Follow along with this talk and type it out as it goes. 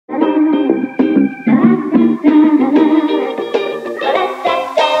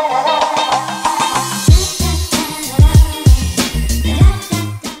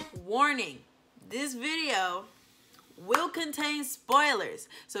spoilers.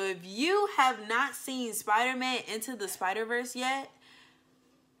 So if you have not seen Spider-Man Into the Spider-Verse yet,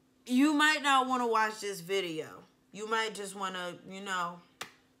 you might not want to watch this video. You might just want to, you know,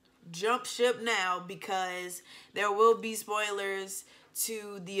 jump ship now, because there will be spoilers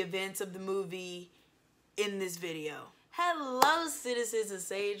to the events of the movie in this video. Hello, citizens of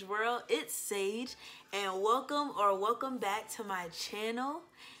Sage World. It's Sage, and welcome back to my channel.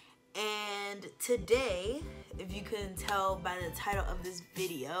 And today, if you couldn't tell by the title of this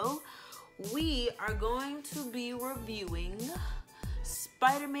video, we are going to be reviewing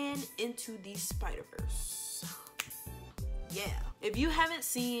Spider-Man Into the Spider-Verse. Yeah. If you haven't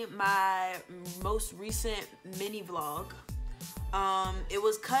seen my most recent mini vlog, it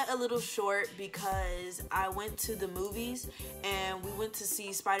was cut a little short because I went to the movies and we went to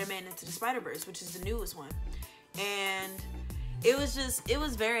see Spider-Man Into the Spider-Verse, which is the newest one. And it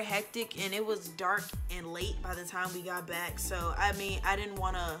was very hectic, and it was dark and late by the time we got back. So, I mean, I didn't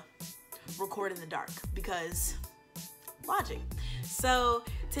want to record in the dark because logic. So,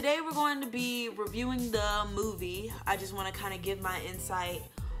 today we're going to be reviewing the movie. I just want to kind of give my insight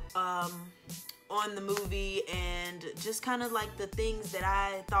on the movie, and just kind of like the things that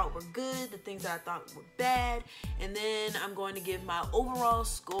I thought were good, the things that I thought were bad, and then I'm going to give my overall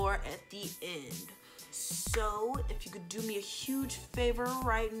score at the end. So if you could do me a huge favor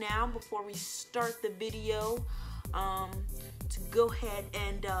right now before we start the video, to go ahead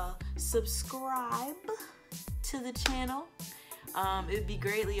and subscribe to the channel. It would be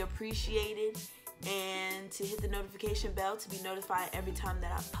greatly appreciated, and to hit the notification bell to be notified every time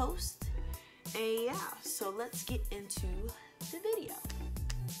that I post. And yeah, so let's get into the video.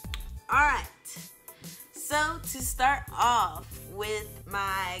 Alright, so to start off with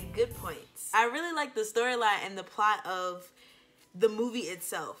my good points, I really like the storyline and the plot of the movie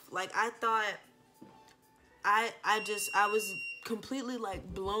itself. Like, I thought, I was completely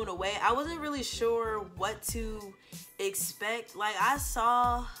like blown away. I wasn't really sure what to expect. Like, I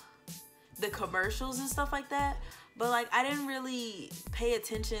saw the commercials and stuff like that, but like I didn't really pay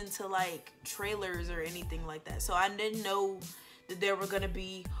attention to like trailers or anything like that. So I didn't know that there were gonna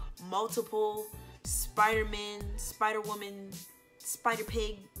be multiple Spider-Man, Spider-Woman,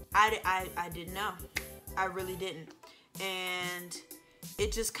 Spider-Pig. I didn't know. I really didn't. And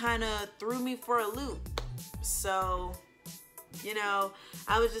it just kind of threw me for a loop. So, you know,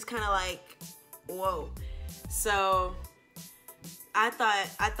 I was just kind of like, whoa. So I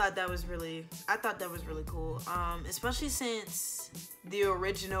thought that was really cool. Especially since the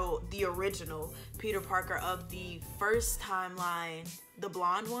original Peter Parker of the first timeline, the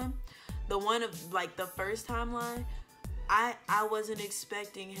blonde one, the one of like the first timeline, I wasn't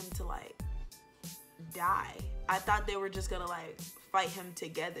expecting him to like die. I thought they were just gonna like fight him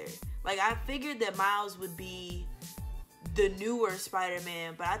together. Like, I figured that Miles would be the newer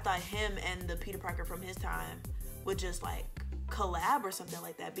Spider-Man, but I thought him and the Peter Parker from his time would just like collab or something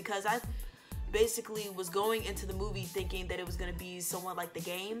like that, because I basically was going into the movie thinking that it was gonna be somewhat like the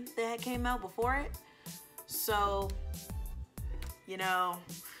game that had came out before it. So, you know,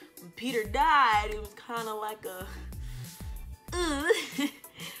 when Peter died, it was kind of like a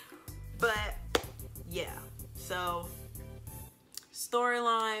but yeah. So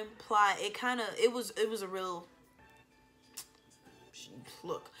storyline, plot, it was a real,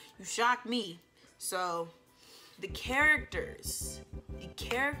 look, you shocked me. So the characters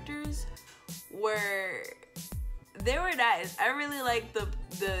were nice. I really like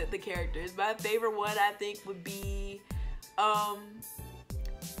the characters. My favorite one, I think, would be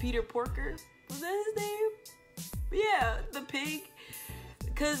Peter Porker. Was that his name? Yeah, the pig.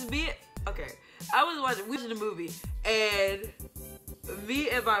 Cause I was watching the movie, and me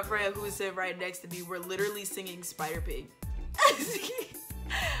and my friend who was sitting right next to me were literally singing Spider Pig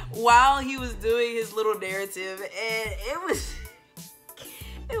while he was doing his little narrative, and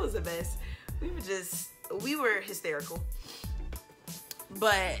it was a mess. We were hysterical.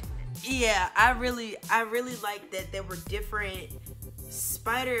 But yeah, I really liked that there were different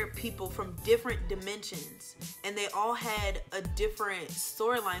spider people from different dimensions, and they all had a different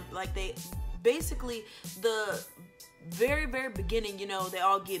storyline. Like, they basically, the very beginning, you know, they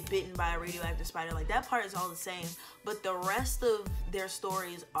all get bitten by a radioactive spider. Like, that part is all the same, but the rest of their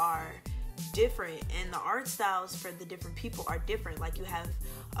stories are different, and the art styles for the different people are different. Like, you have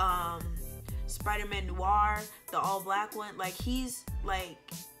Spider-Man Noir, the all-black one. Like, he's like,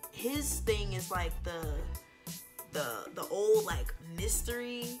 his thing is like the old like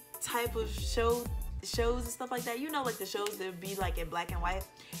mystery type of shows and stuff like that. You know, like the shows that would be like in black and white.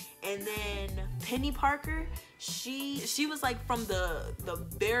 And then Penny Parker, she was like from the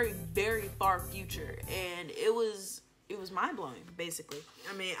very far future, and it was was mind-blowing, basically.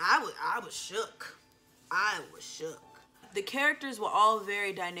 I mean, I was shook. I was shook. The characters were all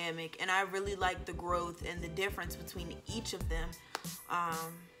very dynamic, and I really liked the growth and the difference between each of them,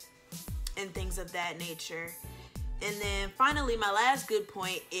 and things of that nature. And then finally, my last good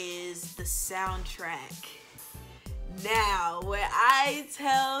point is the soundtrack. Now, when I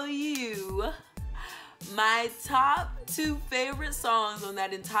tell you my top 2 favorite songs on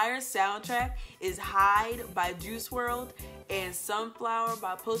that entire soundtrack is Hide by Juice WRLD and Sunflower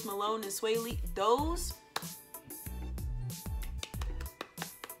by Post Malone and Sway Lee. Those,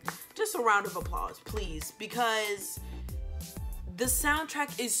 just a round of applause, please, because the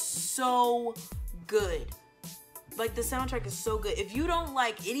soundtrack is so good. Like, the soundtrack is so good. If you don't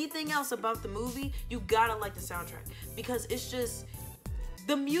like anything else about the movie, you gotta like the soundtrack, because it's just,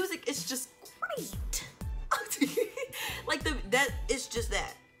 the music is just great. Like, it's just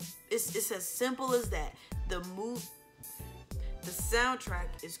that. It's as simple as that. The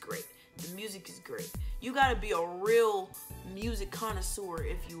soundtrack is great. The music is great. You gotta be a real music connoisseur,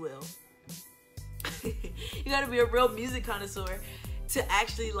 if you will. You gotta be a real music connoisseur to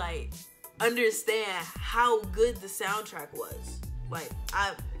actually, like, understand how good the soundtrack was. Like,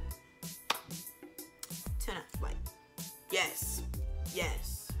 10 out, like, yes.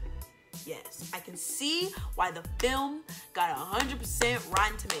 I can see why the film got 100%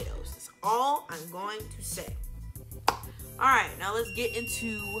 Rotten Tomatoes. That's all I'm going to say. Alright, now let's get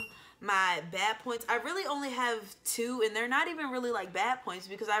into my bad points. I really only have 2, and they're not even really like bad points,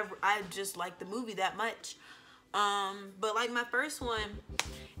 because I just like the movie that much. But like, my first one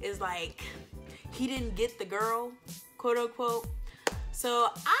is like, he didn't get the girl, quote unquote. So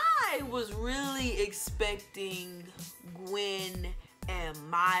I was really expecting Gwen and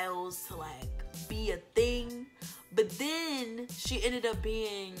Miles to like be a thing, but then she ended up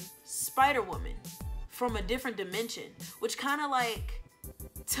being Spider-Woman from a different dimension, which kind of like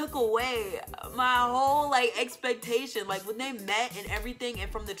took away my whole like expectation. Like, when they met and everything,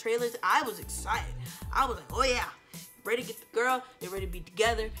 and from the trailers, I was excited. I was like, oh yeah, ready to get the girl, they're ready to be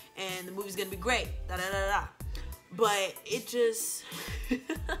together, and the movie's gonna be great, da da da da. But it just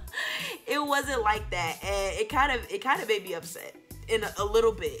it wasn't like that, and it kind of made me upset in a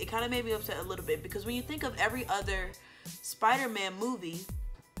little bit. It kind of made me upset a little bit, because when you think of every other Spider-Man movie,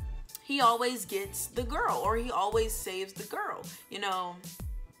 he always gets the girl, or he always saves the girl, you know,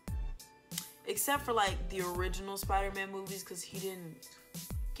 except for like the original Spider-Man movies, because he didn't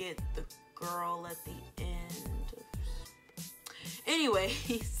get the girl at the end.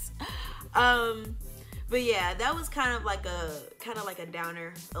 Anyways, but yeah, that was kind of like a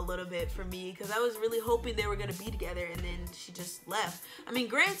downer a little bit for me, because I was really hoping they were gonna be together, and then she just left. I mean,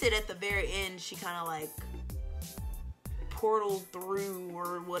 granted, at the very end, she kind of like portaled through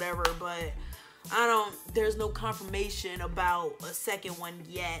or whatever, but there's no confirmation about a second one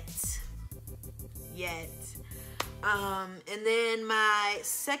yet. And then my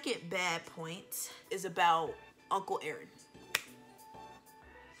second bad point is about Uncle Aaron.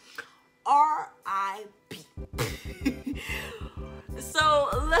 R.I.P. So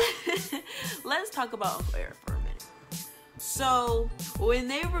let's talk about Uncle Aaron for a minute. So when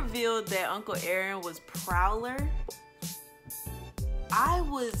they revealed that Uncle Aaron was Prowler, I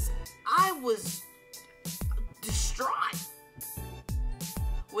was distraught.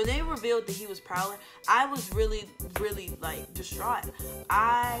 When they revealed that he was Prowler, I was really like distraught.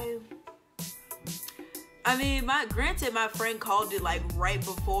 I mean, granted, my friend called it like right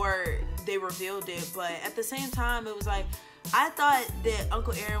before they revealed it, but at the same time, it was like, I thought that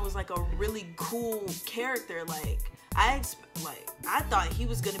Uncle Aaron was like a really cool character. Like, I thought he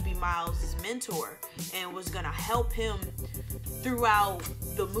was gonna be Miles' mentor and was gonna help him throughout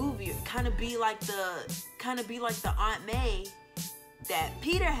the movie, kind of be like the Aunt May that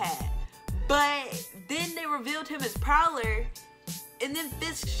Peter had. But then they revealed him as Prowler, and then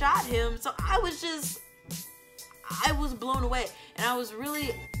Fisk shot him. So I was blown away, and I was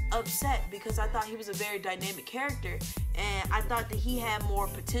really upset, because I thought he was a very dynamic character, and I thought that he had more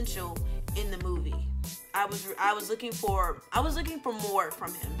potential in the movie. I was looking for more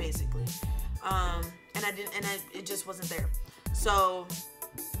from him, basically, it just wasn't there. So,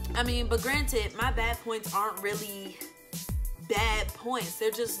 I mean, but granted, my bad points aren't really bad points.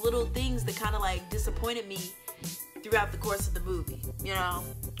 They're just little things that kind of like disappointed me throughout the course of the movie, you know.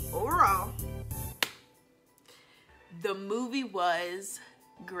 Overall, the movie was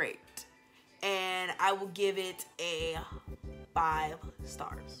great, and I will give it a 5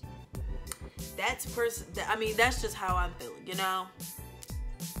 stars. That's just how I'm feeling, you know.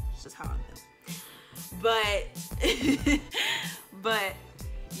 It's just how I'm feeling. But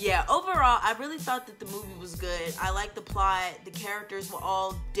yeah, overall, I really thought that the movie was good. I liked the plot. The characters were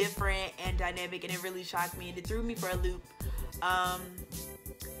all different and dynamic, and it really shocked me, and it threw me for a loop.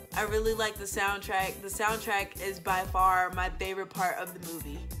 I really like the soundtrack. The soundtrack is by far my favorite part of the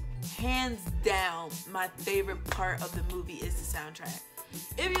movie. Hands down, my favorite part of the movie is the soundtrack.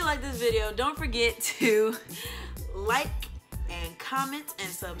 If you like this video, don't forget to like and comment and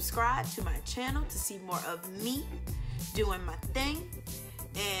subscribe to my channel to see more of me doing my thing.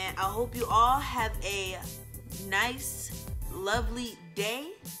 And I hope you all have a nice, lovely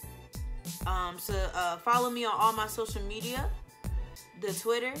day. So follow me on all my social media, the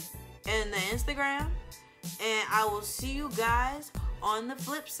Twitter and the Instagram, and I will see you guys on the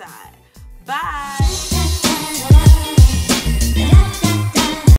flip side. Bye.